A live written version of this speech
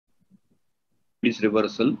diabetes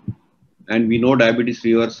reversal, and we know diabetes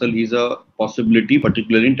reversal is a possibility,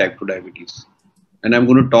 particularly in type 2 diabetes. And I'm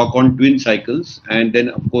going to talk on twin cycles, and then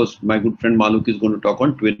of course my good friend Maluk is going to talk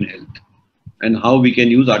on twin health and how we can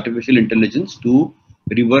use artificial intelligence to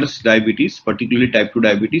reverse diabetes, particularly type 2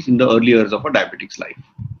 diabetes in the early years of a diabetic's life.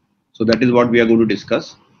 So that is what we are going to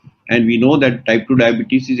discuss. And we know that type 2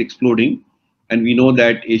 diabetes is exploding, and we know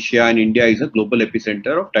that Asia and India is a global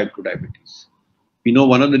epicenter of type 2 diabetes. We know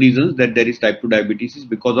one of the reasons that there is type 2 diabetes is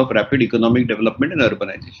because of rapid economic development and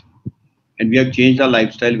urbanization. And we have changed our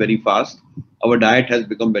lifestyle very fast. Our diet has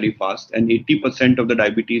become very fast, and 80% of the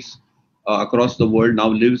diabetes across the world now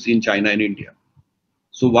lives in China and India.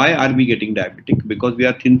 So why are we getting diabetic? Because we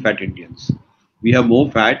are thin fat Indians. We have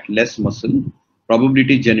more fat, less muscle. Probably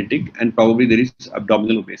it is genetic, and probably there is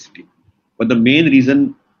abdominal obesity. But the main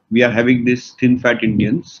reason we are having this thin fat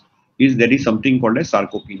Indians is there is something called as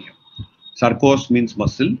sarcopenia. Sarcos means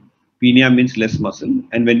muscle, penia means less muscle,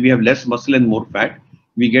 and when we have less muscle and more fat,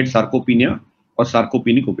 we get sarcopenia or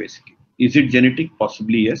sarcopenic obesity. Is it genetic?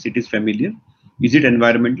 Possibly yes. It is familiar. Is it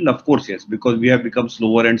environmental? Of course yes, because we have become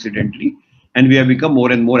slower and sedentary, and we have become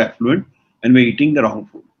more and more affluent, and we're eating the wrong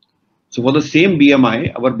food. So for the same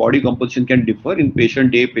BMI, our body composition can differ in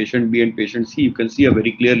patient A, patient B, and patient C. You can see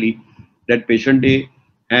very clearly that patient A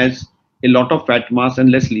has a lot of fat mass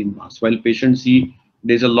and less lean mass, while patient C,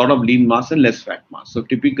 there's a lot of lean mass and less fat mass. So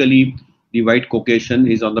typically, the white Caucasian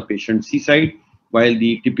is on the patient C side, while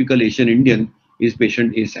the typical Asian Indian is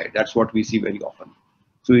patient A side. That's what we see very often.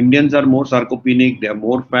 So Indians are more sarcopenic, they are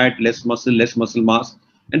more fat, less muscle mass,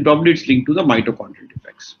 and probably it's linked to the mitochondrial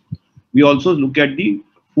defects. We also look at the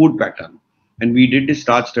food pattern, and we did this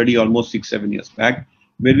starch study almost 6-7 years back,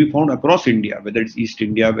 where we found across India, whether it's East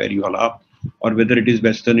India where you all are, or whether it is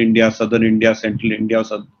Western India, Southern India, Central India,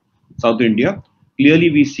 or South India,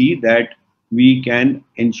 clearly we see that we can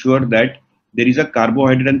ensure that there is a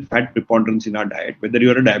carbohydrate and fat preponderance in our diet, whether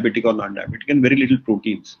you are a diabetic or non-diabetic, and very little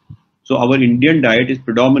proteins. So our Indian diet is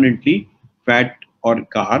predominantly fat or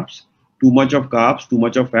carbs, too much of carbs, too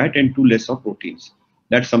much of fat, and too less of proteins.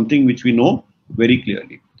 That's something which we know very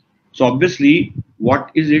clearly. So obviously,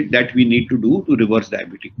 what is it that we need to do to reverse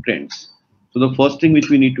diabetic trends? So the first thing which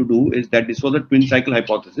we need to do is that this was a twin cycle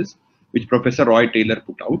hypothesis, which Professor Roy Taylor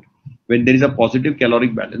put out. When there is a positive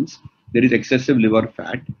caloric balance, there is excessive liver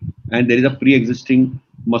fat, and there is a pre-existing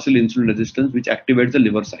muscle insulin resistance, which activates the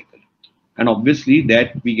liver cycle. And obviously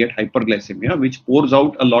that we get hyperglycemia, which pours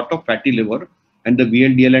out a lot of fatty liver and the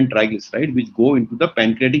VLDL and triglyceride, which go into the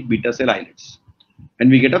pancreatic beta cell islets, and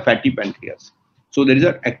we get a fatty pancreas. So there is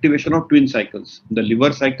an activation of twin cycles, the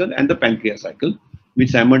liver cycle and the pancreas cycle, which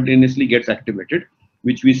simultaneously gets activated,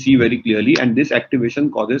 which we see very clearly, and this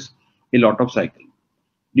activation causes a lot of cycle.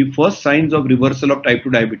 The first signs of reversal of type 2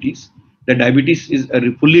 diabetes, that diabetes is a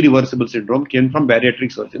fully reversible syndrome, came from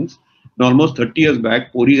bariatric surgeons. And almost 30 years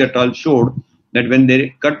back, Pori et al. Showed that when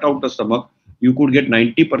they cut out the stomach, you could get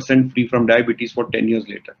 90% free from diabetes for 10 years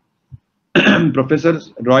later. Professor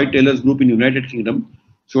Roy Taylor's group in United Kingdom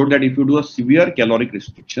showed that if you do a severe caloric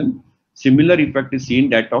restriction, similar effect is seen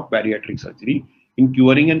that of bariatric surgery in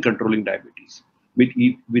curing and controlling diabetes.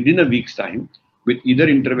 Within a week's time, with either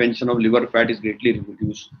intervention of liver fat is greatly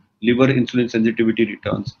reduced, liver insulin sensitivity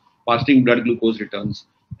returns, fasting blood glucose returns,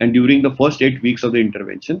 and during the first 8 weeks of the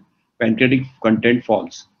intervention, pancreatic content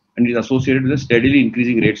falls and is associated with a steadily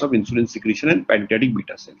increasing rates of insulin secretion and pancreatic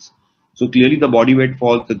beta cells. So clearly the body weight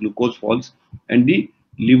falls, the glucose falls, and the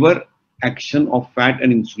liver action of fat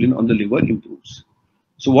and insulin on the liver improves.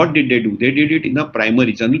 So what did they do? They did it in a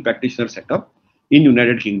primary general practitioner setup in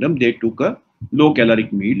United Kingdom. They took a low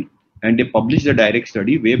caloric meal and they published a direct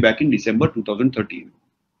study way back in December 2013.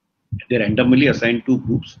 They randomly assigned two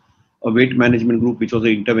groups, a weight management group, which was an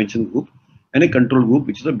intervention group, and a control group,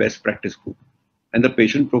 which is a best practice group. And the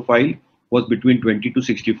patient profile was between 20 to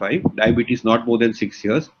 65, diabetes not more than 6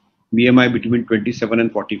 years, BMI between 27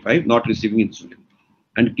 and 45, not receiving insulin.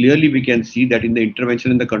 And clearly we can see that in the intervention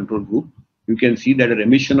in the control group, you can see that a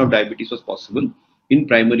remission of diabetes was possible in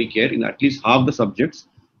primary care in at least half the subjects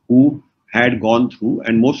who had gone through,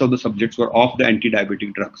 and most of the subjects were off the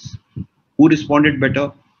anti-diabetic drugs. Who responded better?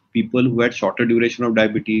 People who had shorter duration of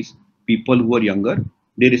diabetes, people who were younger,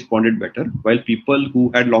 they responded better, while people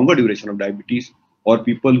who had longer duration of diabetes or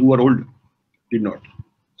people who were older did not.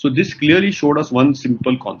 So this clearly showed us one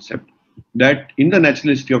simple concept, that in the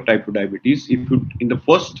natural history of type 2 diabetes, if you, in the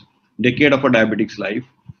first decade of a diabetic's life,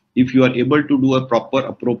 if you are able to do a proper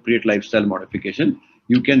appropriate lifestyle modification,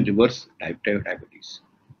 you can reverse type 2 diabetes.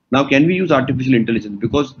 Now, can we use artificial intelligence?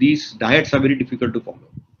 Because these diets are very difficult to follow.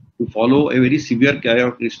 To follow a very severe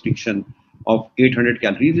caloric restriction of 800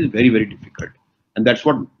 calories is very, very difficult. And that's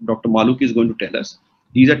what Dr. Maluk is going to tell us.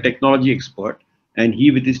 He's a technology expert, and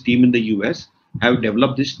he, with his team in the US, have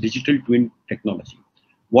developed this digital twin technology.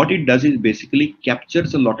 What it does is basically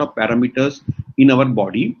captures a lot of parameters in our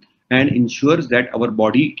body and ensures that our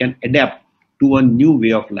body can adapt to a new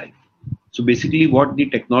way of life. So basically what the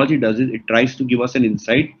technology does is it tries to give us an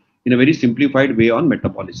insight in a very simplified way on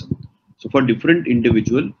metabolism. So for different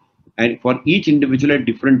individual and for each individual at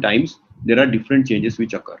different times, there are different changes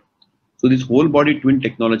which occur. So this whole body twin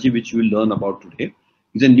technology, which we will learn about today,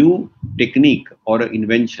 is a new technique or an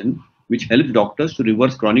invention which helps doctors to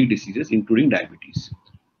reverse chronic diseases, including diabetes.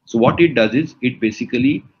 So what it does is it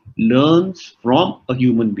basically learns from a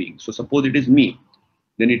human being. So suppose it is me,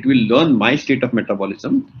 then it will learn my state of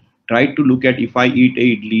metabolism, try to look at if I eat a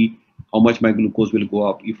idli, how much my glucose will go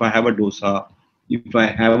up. If I have a dosa, if I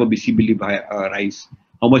have a bisibili rice,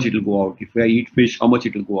 how much it will go out. If I eat fish, how much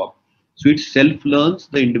it will go up. So it self-learns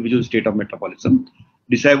the individual state of metabolism,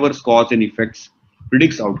 deciphers cause and effects,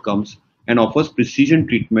 predicts outcomes, and offers precision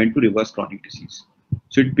treatment to reverse chronic disease.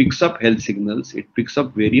 So it picks up health signals, it picks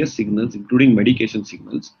up various signals, including medication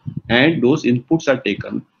signals, and those inputs are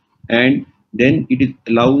taken, and then it is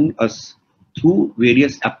allowing us through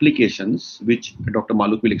various applications, which Dr.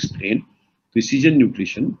 Maluk will explain, precision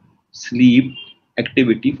nutrition, sleep,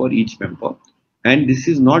 activity for each member. And this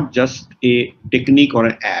is not just a technique or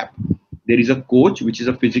an app. There is a coach, which is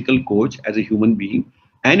a physical coach as a human being,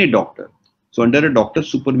 and a doctor. So under a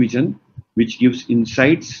doctor's supervision, which gives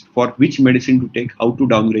insights for which medicine to take, how to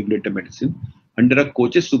downregulate a medicine, under a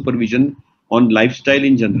coach's supervision on lifestyle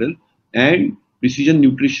in general, and precision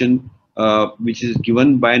nutrition, which is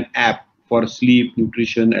given by an app for sleep,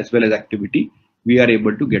 nutrition, as well as activity, we are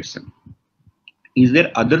able to get some. Is there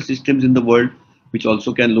other systems in the world which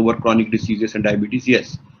also can lower chronic diseases and diabetes?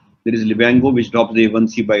 Yes. There is Livango, which drops the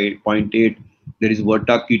A1C by 0.8. There is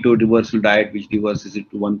Verta keto reversal diet, which reverses it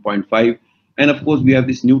to 1.5. And of course, we have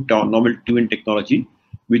this new novel twin technology,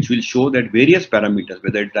 which will show that various parameters,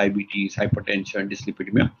 whether it's diabetes, hypertension,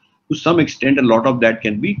 dyslipidemia, to some extent, a lot of that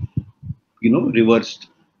can be reversed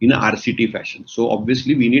in a RCT fashion. So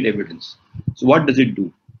obviously we need evidence. So what does it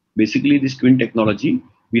do? Basically, this twin technology,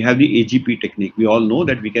 we have the AGP technique. We all know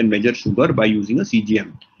that we can measure sugar by using a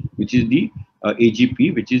CGM, which is the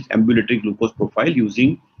AGP, which is ambulatory glucose profile,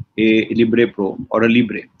 using a Libre Pro or a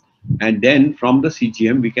Libre. And then from the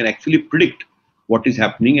CGM, we can actually predict what is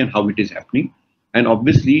happening and how it is happening. And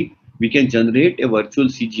obviously, we can generate a virtual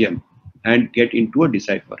CGM and get into a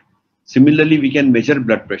decipher. Similarly, we can measure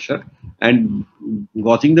blood pressure, and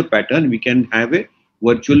watching the pattern, we can have a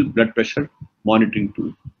virtual blood pressure monitoring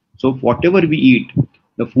tool. So whatever we eat,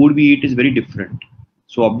 the food we eat is very different.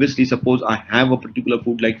 So obviously, suppose I have a particular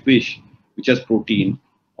food like fish, which has protein,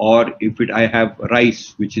 or if I have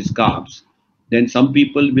rice, which is carbs, then some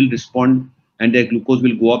people will respond and their glucose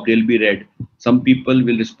will go up, they'll be red. Some people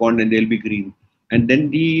will respond and they'll be green. And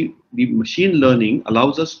then the machine learning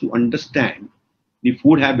allows us to understand the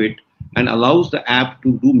food habit and allows the app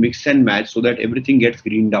to do mix and match so that everything gets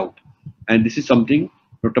greened out. And this is something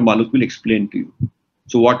Dr. Maluk will explain to you.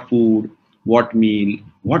 So what food, what meal,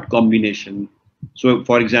 what combination. So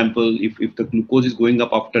for example, if the glucose is going up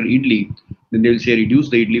after idli, then they will say reduce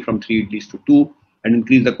the idli from 3 idlis to 2 and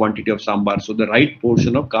increase the quantity of sambar. So the right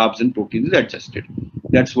portion of carbs and proteins is adjusted.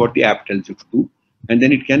 That's what the app tells you to do. And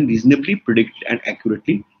then it can reasonably predict and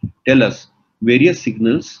accurately tell us various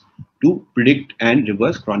signals to predict and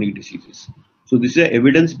reverse chronic diseases. So this is an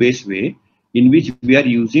evidence-based way in which we are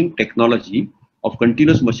using technology of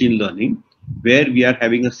continuous machine learning, where we are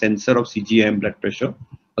having a sensor of CGM, blood pressure,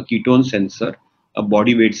 a ketone sensor, a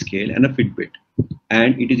body weight scale, and a Fitbit.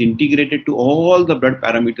 And it is integrated to all the blood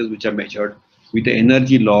parameters which are measured with the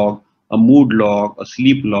energy log, a mood log, a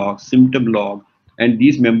sleep log, symptom log, and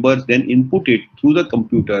these members then input it through the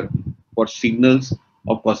computer for signals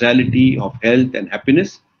of causality, of health and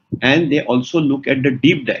happiness. And they also look at the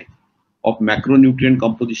deep dive of macronutrient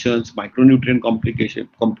compositions, micronutrient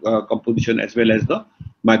composition, as well as the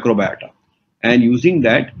microbiota. And using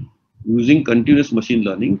that, using continuous machine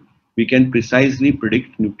learning, we can precisely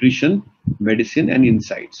predict nutrition, medicine, and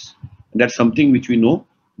insights. And that's something which we know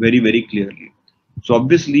very, very clearly. So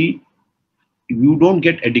obviously, you don't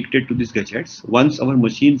get addicted to these gadgets. Once our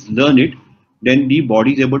machines learn it, then the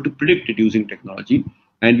body is able to predict it using technology,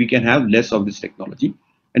 and we can have less of this technology.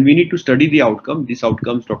 And we need to study the outcome. These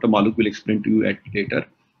outcomes, Dr. Maluk will explain to you later.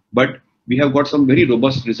 But we have got some very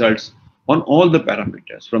robust results on all the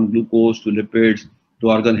parameters, from glucose to lipids to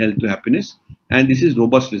organ health to happiness. And this is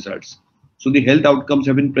robust results. So the health outcomes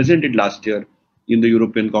have been presented last year in the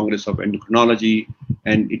European Congress of Endocrinology,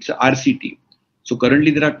 and it's a RCT. So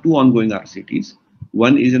currently there are two ongoing RCTs.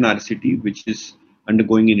 One is an RCT which is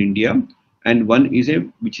undergoing in India, and one is a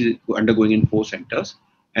which is undergoing in 4 centers,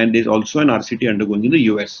 and there's also an RCT undergoing in the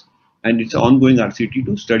US, and it's an ongoing RCT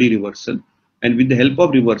to study reversal. And with the help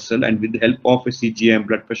of reversal and with the help of a CGM,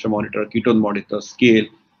 blood pressure monitor, ketone monitor, scale,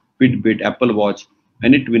 Fitbit, Apple Watch,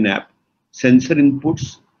 and a Twin app, sensor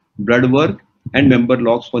inputs, blood work, and member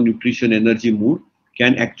logs for nutrition, energy, mood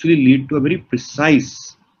can actually lead to a very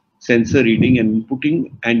precise sensor reading and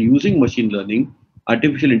inputting, and using machine learning,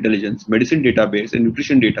 artificial intelligence, medicine database, and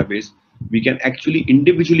nutrition database, we can actually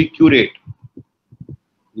individually curate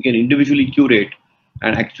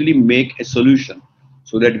and actually make a solution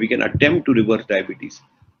so that we can attempt to reverse diabetes.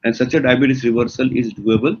 And such a diabetes reversal is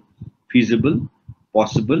doable, feasible,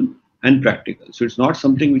 possible, and practical. So it's not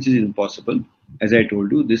something which is impossible. As I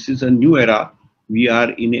told you, this is a new era. We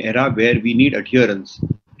are in an era where we need adherence.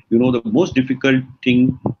 You know, the most difficult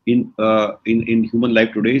thing in human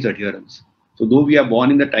life today is adherence. So though we are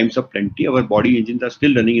born in the times of plenty, our body engines are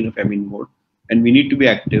still running in a famine mode, and we need to be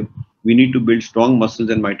active. We need to build strong muscles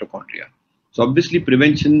and mitochondria. So obviously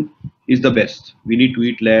prevention is the best. We need to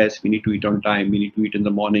eat less, we need to eat on time, we need to eat in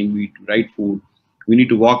the morning, we need to right food, we need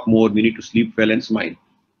to walk more, we need to sleep well and smile.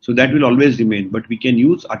 So that will always remain, but we can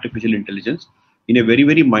use artificial intelligence in a very,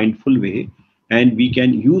 very mindful way, and we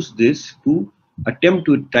can use this to attempt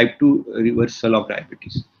to type 2 reversal of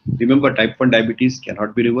diabetes. Remember, type 1 diabetes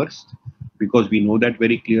cannot be reversed because we know that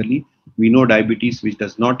very clearly. We know diabetes which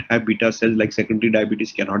does not have beta cells like secondary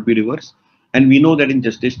diabetes cannot be reversed. And we know that in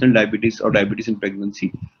gestational diabetes or diabetes in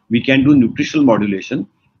pregnancy, we can do nutritional modulation,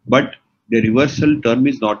 but the reversal term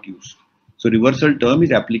is not used. So reversal term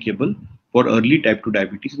is applicable for early type 2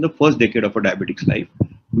 diabetes in the first decade of a diabetic's life.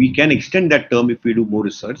 We can extend that term if we do more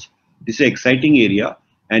research. This is an exciting area,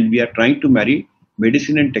 and we are trying to marry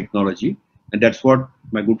medicine and technology. And that's what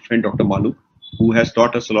my good friend Dr. Maluk, who has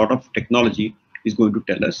taught us a lot of technology, is going to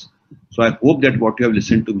tell us. So I hope that what you have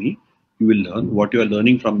listened to me, you will learn. What you are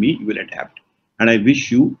learning from me, you will adapt. And I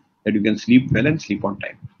wish you that you can sleep well and sleep on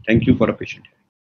time. Thank you for a patient.